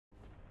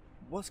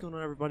What's going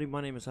on, everybody? My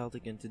name is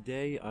Heltic, and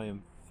today I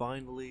am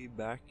finally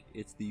back.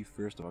 It's the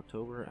 1st of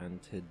October, and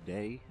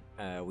today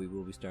we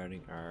will be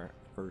starting our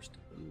first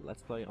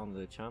Let's Play on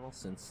the channel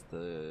since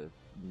the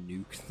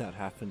nuke that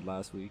happened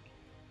last week.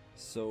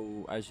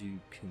 So, as you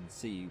can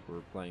see,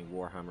 we're playing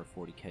Warhammer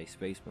 40k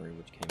Space Marine,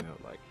 which came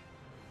out like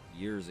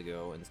years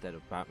ago instead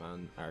of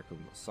Batman Arkham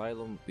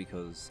Asylum,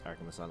 because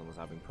Arkham Asylum was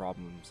having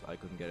problems. I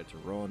couldn't get it to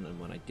run, and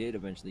when I did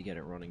eventually get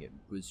it running, it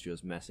was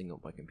just messing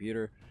up my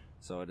computer.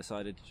 So I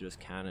decided to just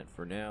can it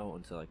for now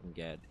until I can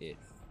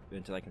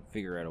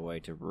figure out a way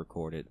to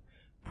record it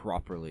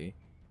properly.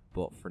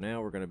 But for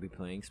now, we're going to be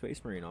playing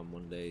Space Marine on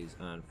Mondays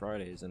and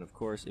Fridays, and of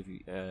course, if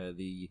you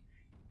the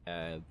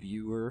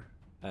viewer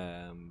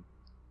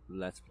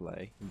Let's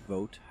Play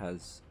vote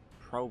has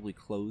probably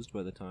closed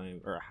by the time,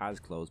 or has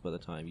closed by the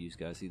time you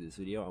guys see this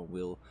video, and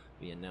will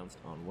be announced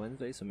on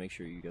Wednesday, so make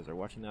sure you guys are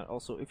watching that.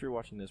 Also, if you're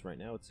watching this right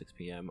now, it's 6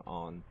 p.m.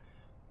 on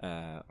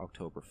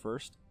October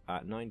 1st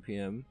at 9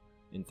 p.m.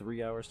 in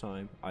 3 hours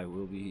time. I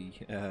will be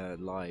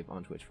live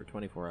on Twitch for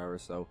 24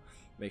 hours, so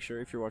make sure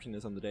if you're watching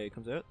this on the day it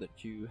comes out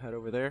that you head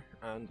over there.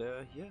 And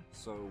yeah,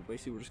 so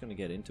basically we're just going to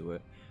get into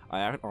it.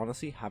 I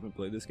honestly haven't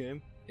played this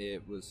game.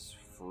 It was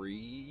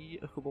free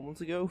a couple months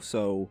ago,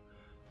 so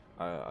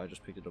I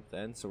just picked it up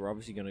then. So we're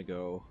obviously going to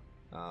go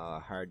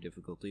hard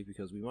difficulty,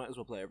 because we might as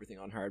well play everything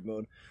on hard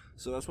mode.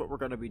 So that's what we're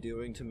going to be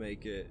doing to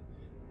make it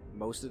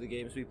most of the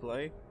games we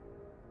play.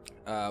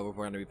 We're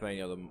going to be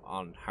playing them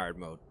on hard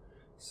mode.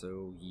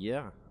 So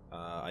yeah,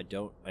 I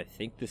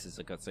think this is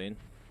a cutscene.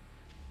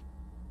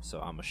 So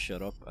I'm gonna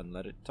shut up and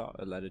let it talk,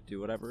 let it do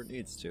whatever it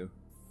needs to.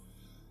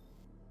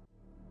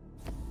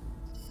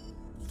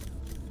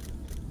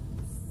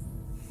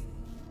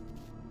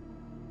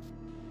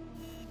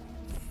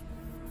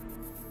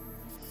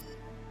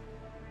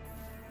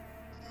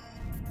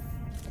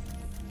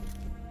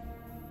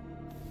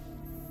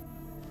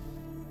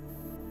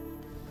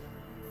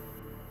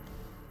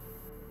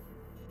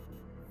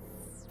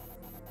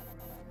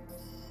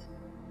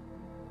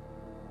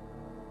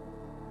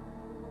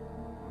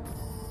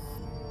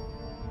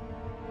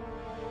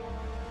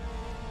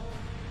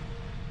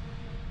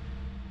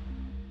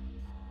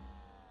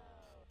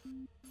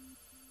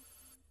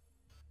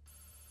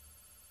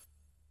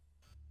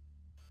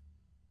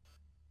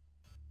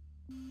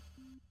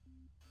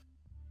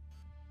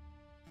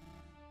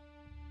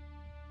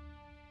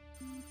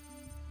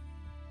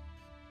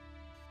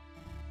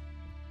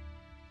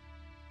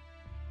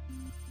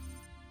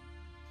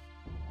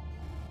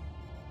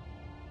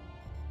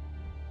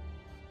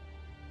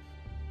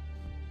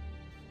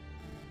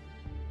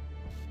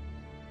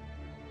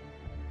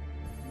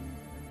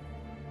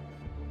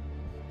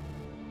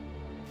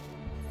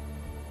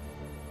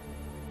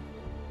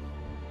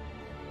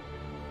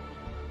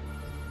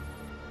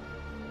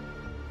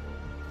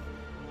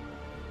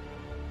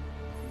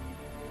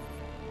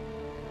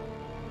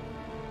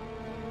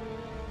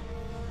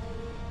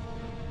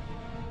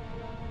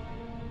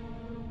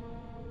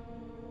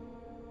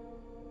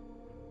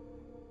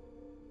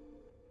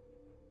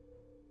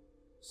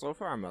 So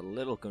far, I'm a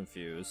little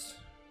confused.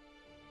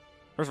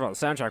 First of all, the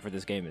soundtrack for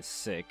this game is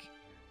sick.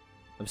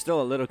 I'm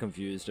still a little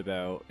confused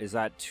about, is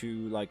that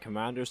two, like,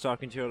 commanders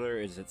talking to each other?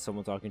 Is it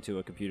someone talking to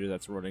a computer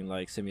that's running,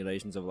 like,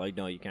 simulations of, like,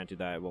 no, you can't do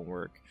that, it won't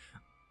work.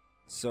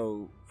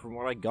 So, from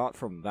what I got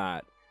from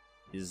that,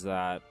 is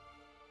that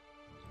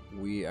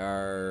we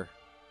are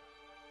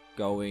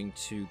going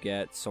to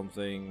get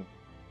something,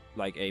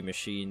 like a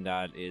machine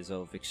that is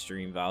of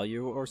extreme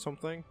value or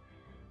something.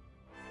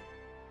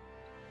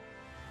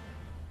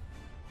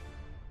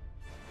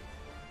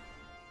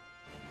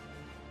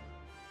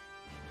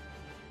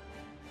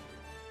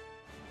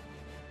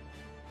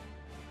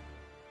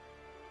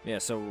 Yeah,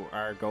 so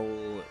our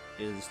goal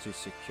is to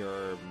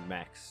secure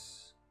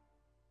mechs.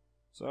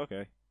 So,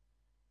 okay.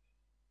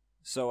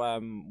 So,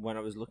 when I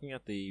was looking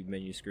at the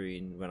menu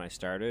screen when I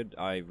started,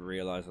 I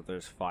realized that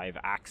there's 5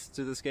 acts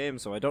to this game,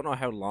 so I don't know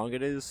how long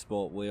it is,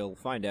 but we'll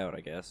find out,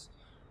 I guess.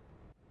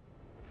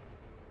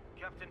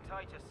 Captain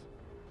Titus,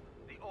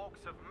 the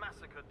Orcs have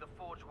massacred the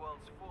Forge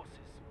World's forces,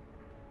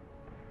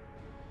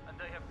 and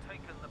they have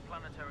taken the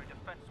planetary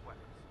defense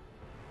weapons.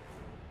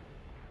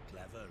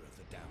 Clever of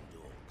the damned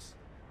Orcs.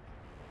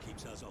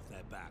 Keeps us off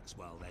their backs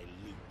while they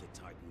loot the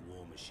Titan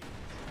war machine.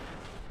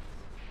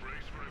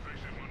 Brace for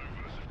evasive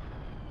maneuvers.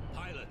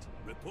 Pilot,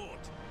 report!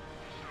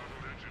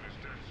 Starboard engine is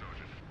dead,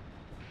 Sergeant.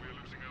 We are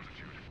losing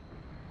altitude.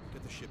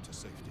 Get the ship to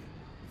safety.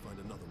 We'll find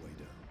another way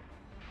down.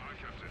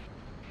 Aye, Captain.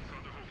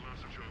 Thunderhawk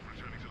Lancer Jove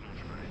returning to launch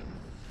bay.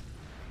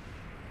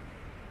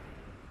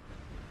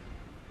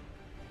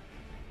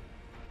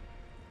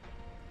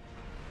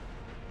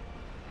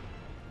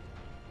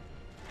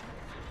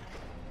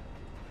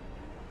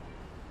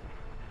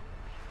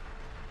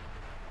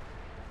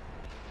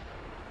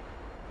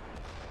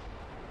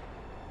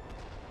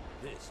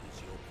 This is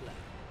your plan.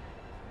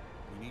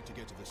 We need to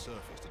get to the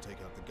surface to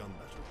take out the gun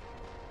battery.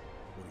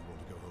 Or do you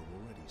want to go home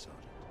already,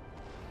 Sergeant?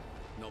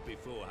 Not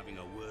before having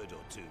a word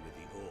or two with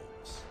the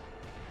Orcs.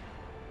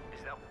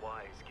 Is that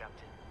wise,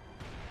 Captain?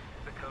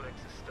 The Codex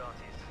Astartes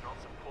does not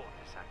support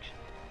this action.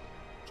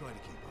 Try to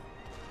keep up.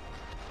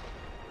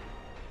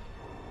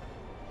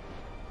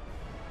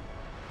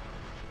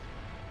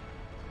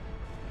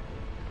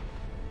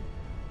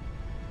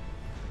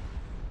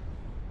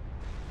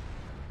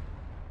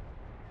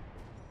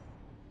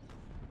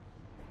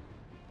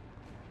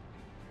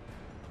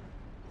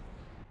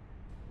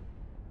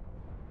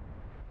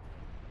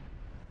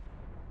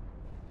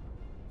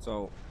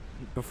 So,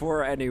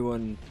 before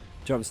anyone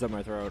jumps down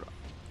my throat,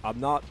 I'm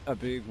not a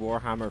big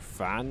Warhammer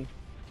fan.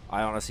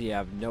 I honestly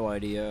have no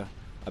idea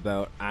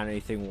about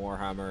anything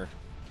Warhammer.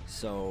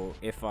 So,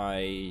 if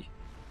I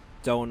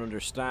don't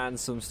understand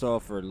some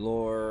stuff or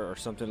lore or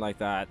something like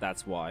that,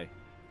 that's why.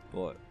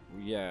 But,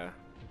 yeah.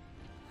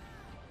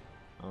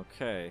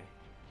 Okay.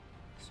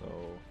 So...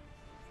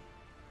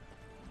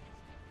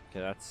 okay,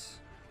 that's...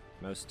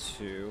 mouse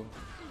 2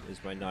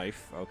 is my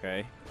knife.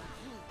 Okay.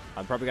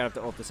 I'm probably gonna have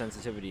to up the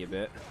sensitivity a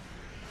bit.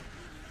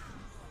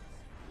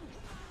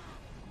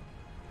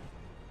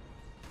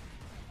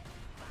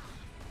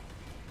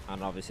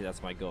 And obviously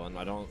that's my gun.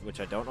 Which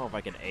I don't know if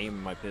I can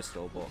aim my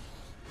pistol, but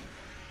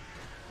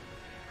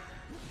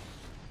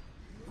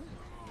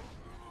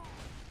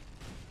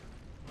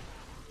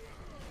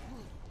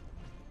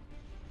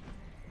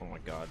oh my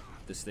god,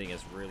 this thing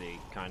is really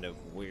kind of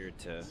weird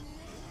to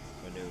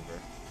maneuver.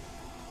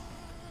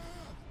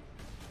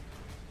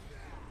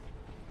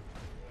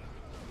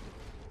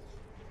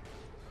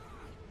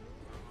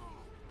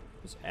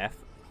 Is F?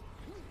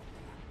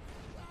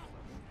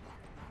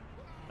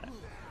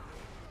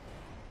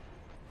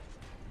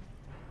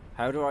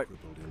 How do I?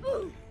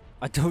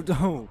 I don't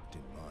know.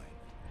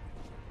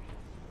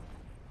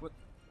 What?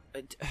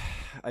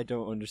 I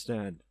don't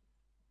understand.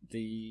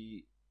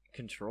 The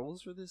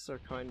controls for this are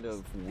kind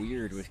of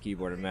weird with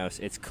keyboard and mouse.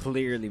 It's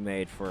clearly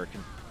made for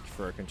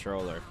a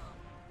controller.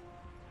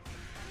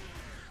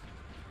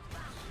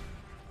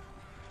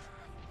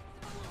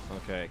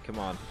 Okay, come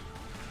on.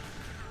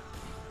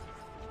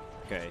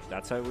 Okay,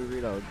 that's how we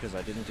reload, because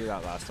I didn't do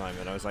that last time,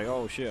 and I was like,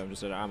 oh shit, I'm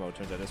just out of ammo.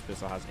 Turns out this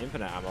pistol has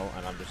infinite ammo,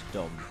 and I'm just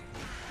dumb.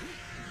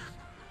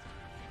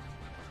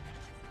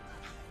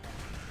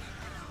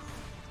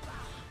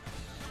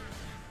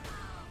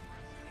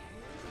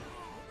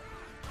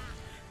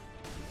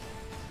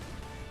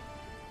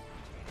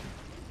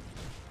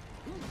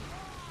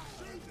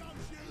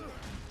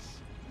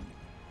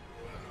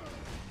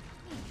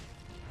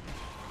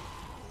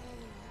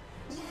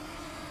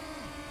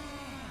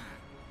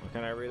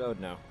 Can I reload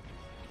now?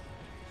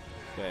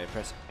 Okay,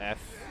 press F.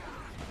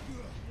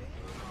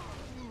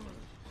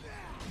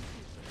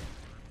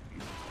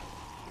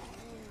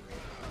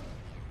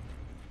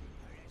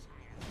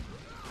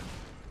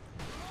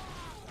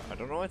 I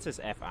don't know why it says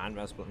F and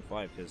mouse button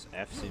 5, because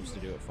F seems to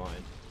do it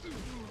fine.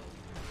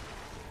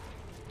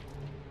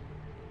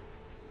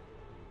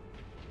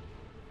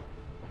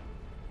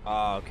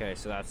 Ah, okay,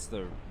 so that's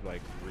the,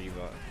 like,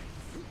 revive.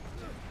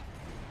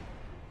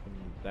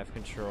 Left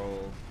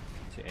control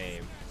to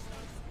aim.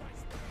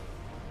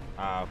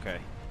 Ah, okay.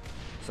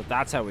 So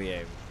that's how we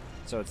aim.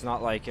 So it's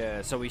not like,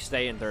 so we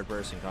stay in third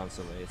person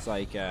constantly. It's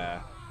like,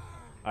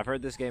 I've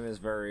heard this game is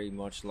very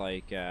much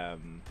like, Gears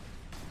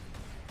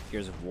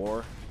of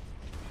War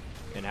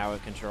in how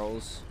it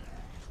controls.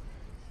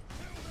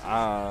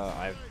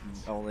 I've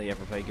only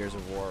ever played Gears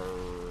of War,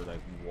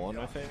 like, 1,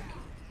 I think,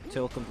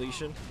 till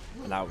completion.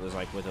 And that was,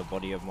 like, with a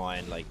buddy of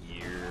mine, like,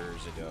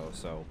 years ago,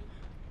 so...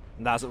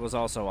 and that was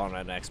also on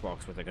an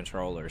Xbox with a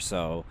controller,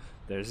 so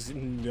there's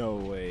no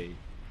way.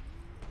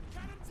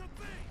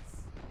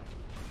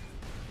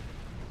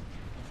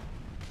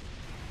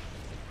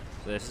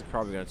 So this is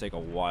probably going to take a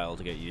while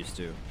to get used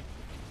to.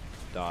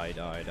 Die,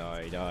 die,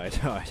 die, die,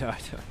 die, die,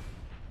 die.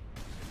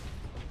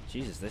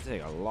 Jesus, they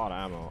take a lot of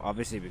ammo.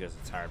 Obviously because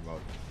it's hard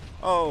mode.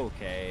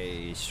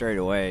 Okay, straight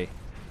away.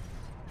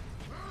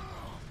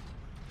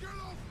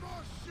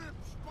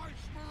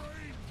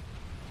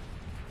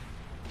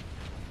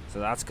 So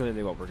that's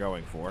clearly what we're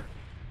going for.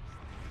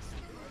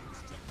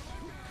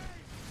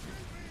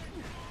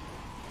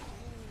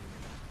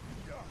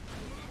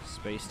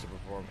 Space to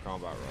perform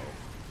combat roll.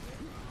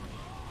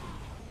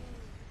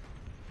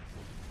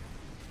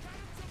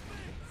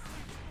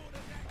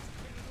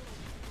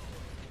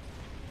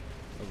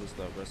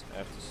 Press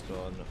F to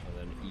stun, and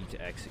then E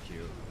to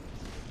execute.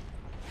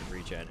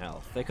 Regen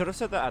health. They could have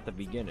said that at the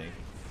beginning.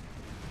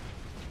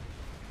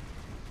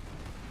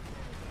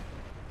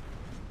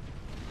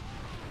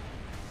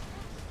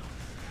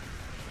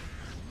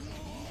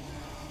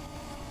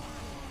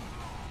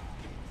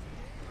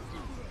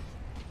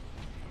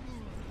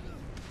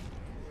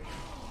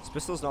 This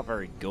pistol's not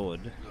very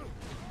good.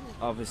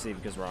 Obviously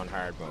because we're on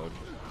hard mode.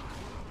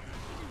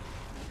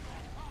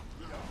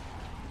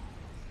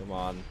 Come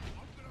on.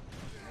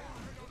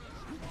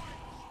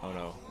 Oh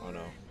no, oh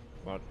no.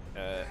 What?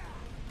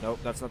 Nope,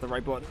 that's not the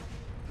right button.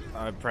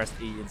 I pressed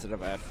E instead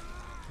of F.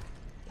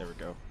 There we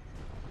go.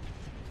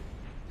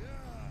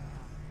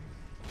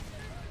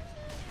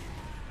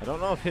 I don't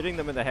know if hitting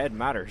them in the head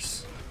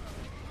matters.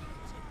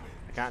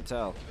 I can't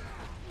tell.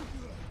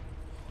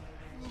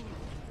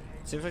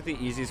 Seems like the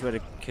easiest way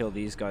to kill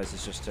these guys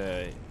is just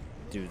to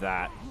do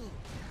that.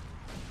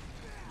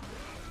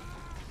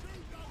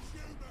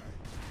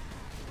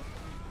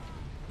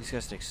 These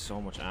guys take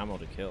so much ammo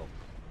to kill.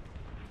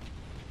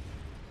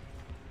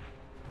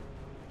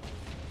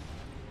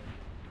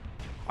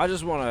 I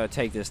just want to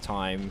take this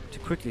time to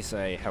quickly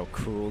say how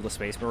cool the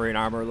Space Marine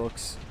armor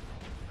looks.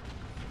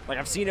 Like,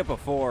 I've seen it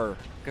before,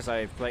 because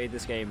I played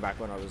this game back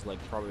when I was, like,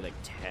 probably, like,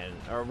 10,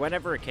 or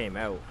whenever it came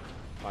out.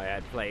 I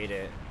had played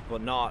it,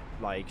 but not,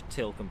 like,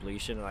 till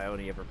completion, and I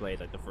only ever played,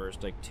 like, the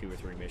first, like, 2 or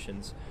 3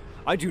 missions.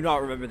 I do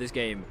not remember this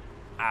game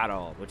at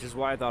all, which is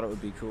why I thought it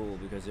would be cool,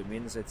 because it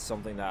means it's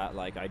something that,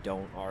 like, I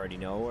don't already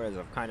know, whereas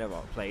I've kind of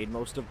played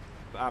most of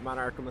Batman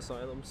Arkham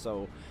Asylum,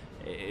 so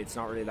it's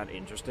not really that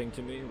interesting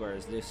to me,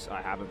 whereas this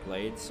I haven't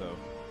played, so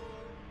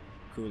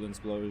cool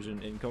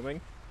explosion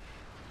incoming.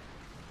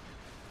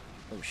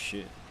 Oh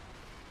shit.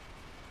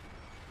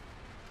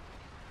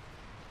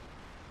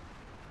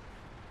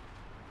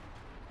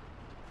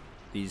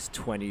 These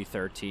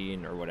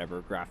 2013 or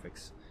whatever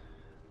graphics.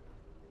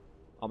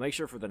 I'll make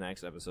sure for the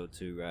next episode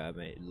to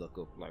look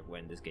up like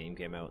when this game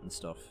came out and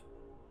stuff.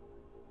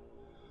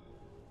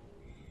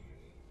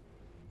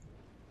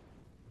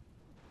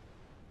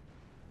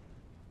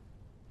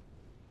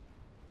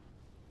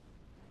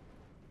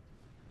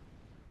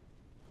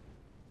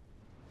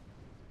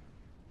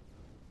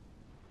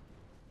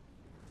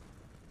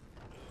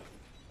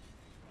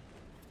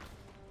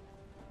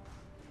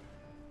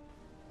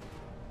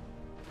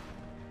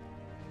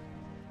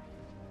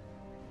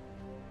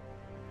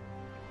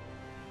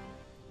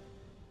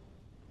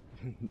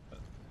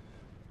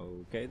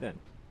 Okay then.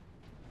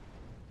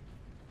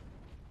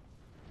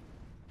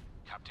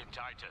 Captain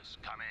Titus,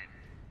 come in.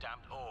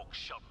 Damned orcs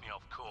shot me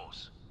off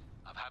course.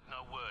 I've had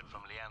no word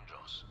from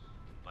Leandros,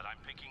 but I'm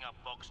picking up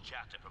Vox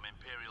chatter from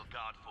Imperial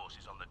Guard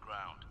forces on the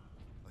ground.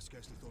 I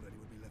scarcely thought any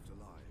would be left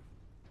alive,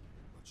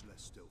 much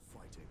less still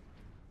fighting.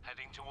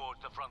 Heading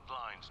towards the front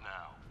lines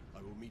now.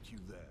 I will meet you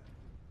there.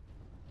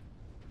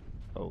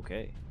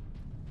 Okay.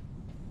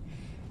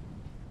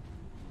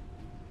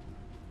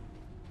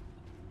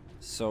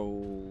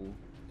 So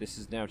this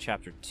is now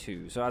chapter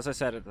 2. So as I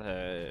said at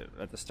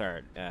the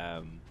start,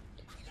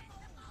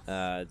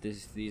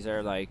 these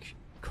are like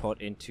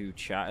cut into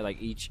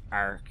like each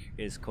arc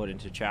is cut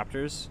into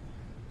chapters.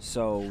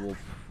 So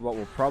what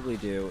we'll probably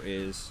do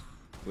is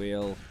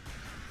we'll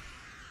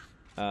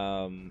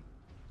I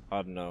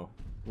don't know.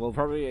 We'll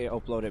probably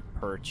upload it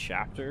per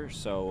chapter.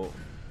 So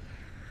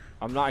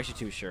I'm not actually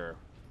too sure.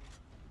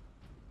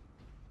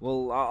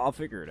 Well, I'll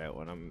figure it out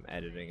when I'm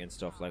editing and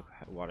stuff, like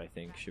what I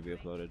think should be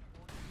uploaded.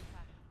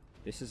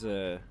 This is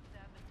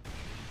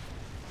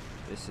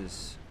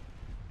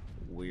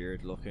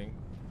weird looking.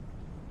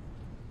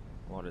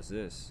 What is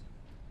this?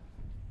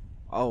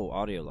 Oh,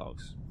 audio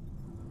logs.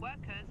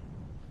 Workers,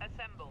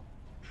 assemble.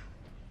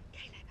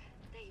 Caleb,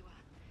 there you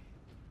are.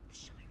 The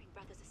Shiring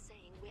brothers are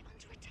saying we're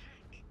under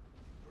attack.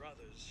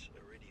 Brothers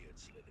are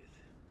idiots, Lilith.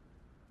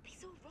 They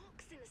saw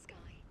rocks in the sky.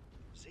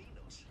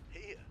 Xenos,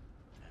 here.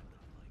 And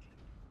unlikely.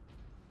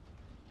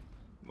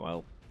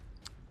 Well,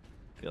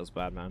 feels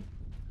bad, man.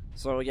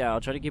 So yeah, I'll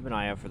try to keep an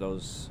eye out for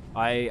those.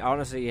 I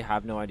honestly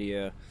have no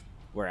idea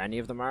where any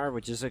of them are,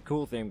 which is a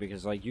cool thing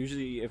because like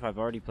usually if I've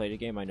already played a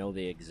game, I know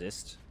they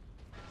exist.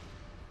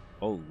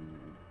 Oh,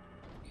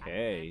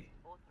 okay.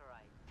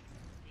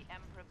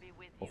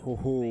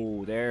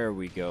 Oh, there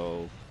we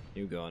go.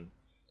 New gun.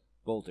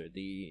 Bolter,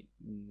 the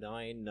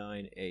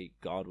 998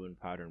 Godwin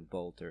pattern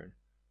bolter.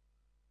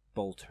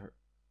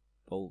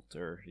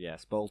 Bolter,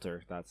 yes,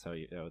 bolter. That's how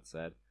it's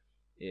said,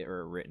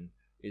 or written.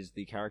 Is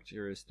the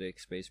characteristic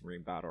Space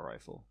Marine battle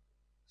rifle.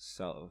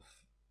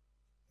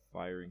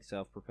 Firing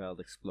self-propelled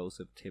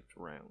explosive tipped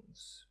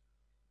rounds.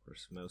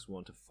 Press mouse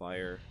 1 to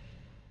fire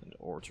and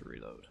or to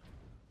reload.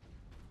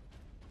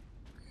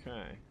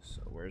 Okay,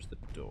 so where's the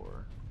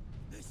door?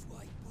 This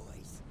way,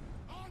 boys.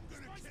 I'm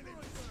gonna kill him.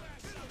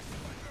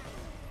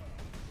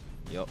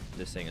 Yup,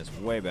 this thing is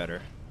way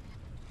better.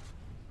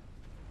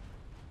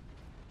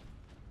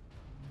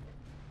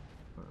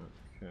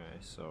 Okay,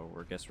 so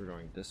I guess we're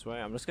going this way.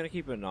 I'm just gonna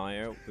keep an eye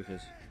out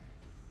because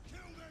Kill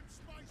them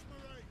Space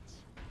Marines.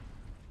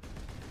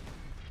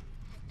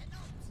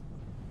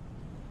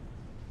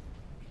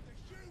 The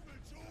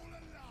humans all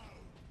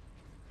alone.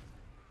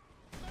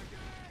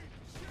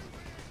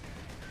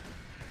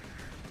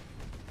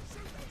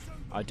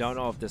 I don't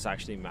know if this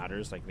actually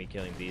matters, like me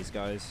killing these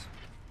guys.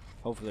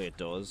 Hopefully it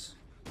does.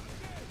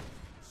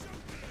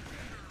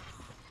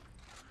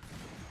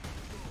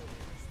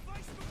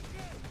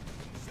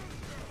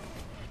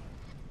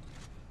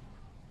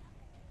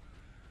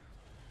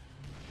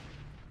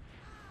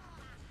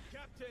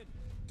 Captain!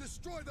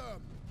 Destroy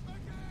them!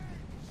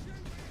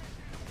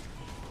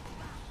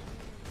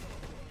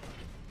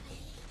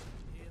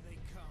 Here they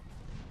come.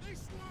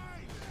 This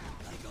way!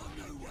 They got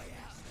no way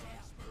out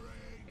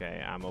there.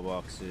 Okay, ammo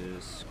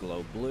boxes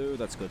glow blue,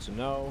 that's good to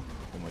know.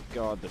 Oh my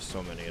god, there's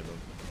so many of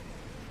them.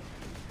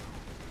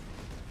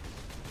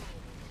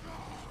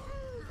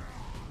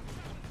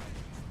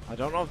 I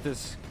don't know if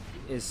this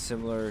is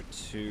similar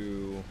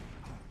to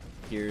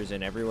Gears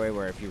in every way,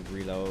 where if you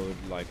reload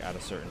like at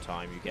a certain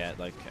time you get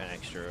like an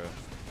extra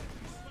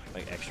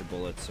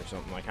bullets or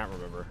something. I can't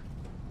remember.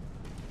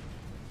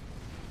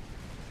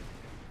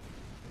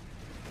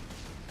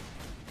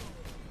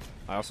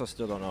 I also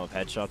still don't know if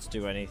headshots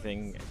do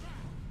anything.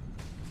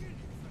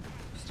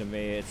 'Cause to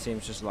me, it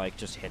seems just like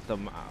just hit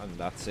them and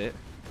that's it.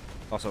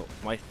 Also,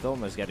 my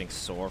thumb is getting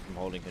sore from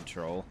holding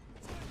control.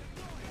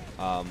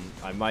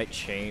 I might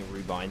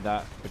rebind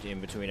that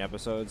in between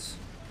episodes.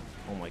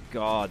 Oh my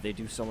god, they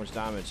do so much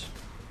damage.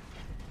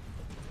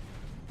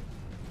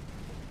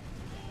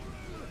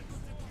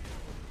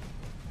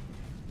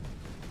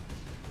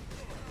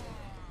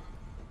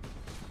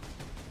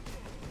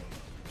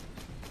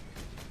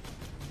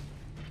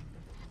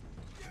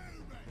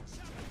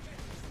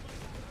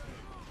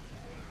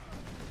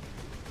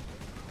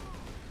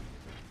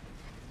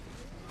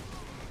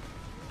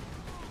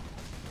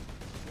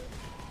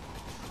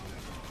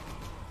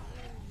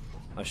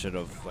 I should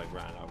have like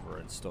ran over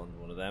and stunned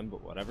one of them,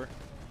 but whatever.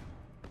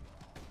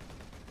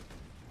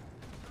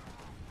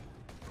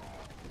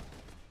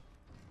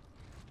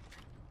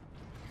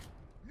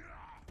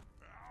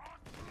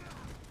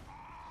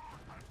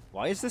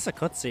 Why is this a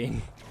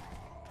cutscene?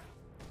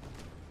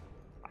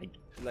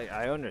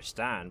 I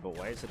understand, but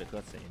why is it a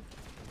cutscene?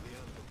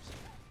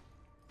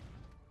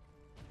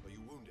 Are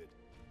you wounded?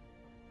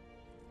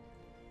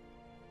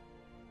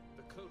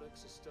 The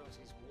Codex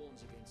Astartes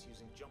warns against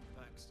using jump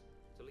packs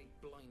to leap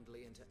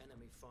blindly into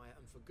enemy fire,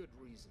 and for good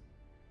reason.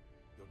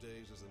 Your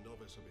days as a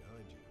novice are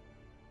behind you.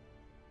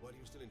 Why do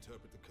you still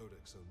interpret the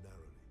Codex so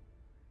narrowly?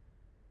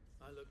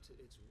 I look to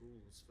its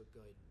rules for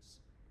guidance.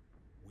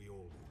 We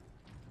all do.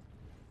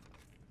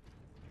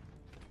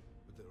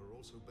 But there are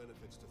also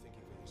benefits to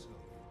thinking for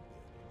yourself.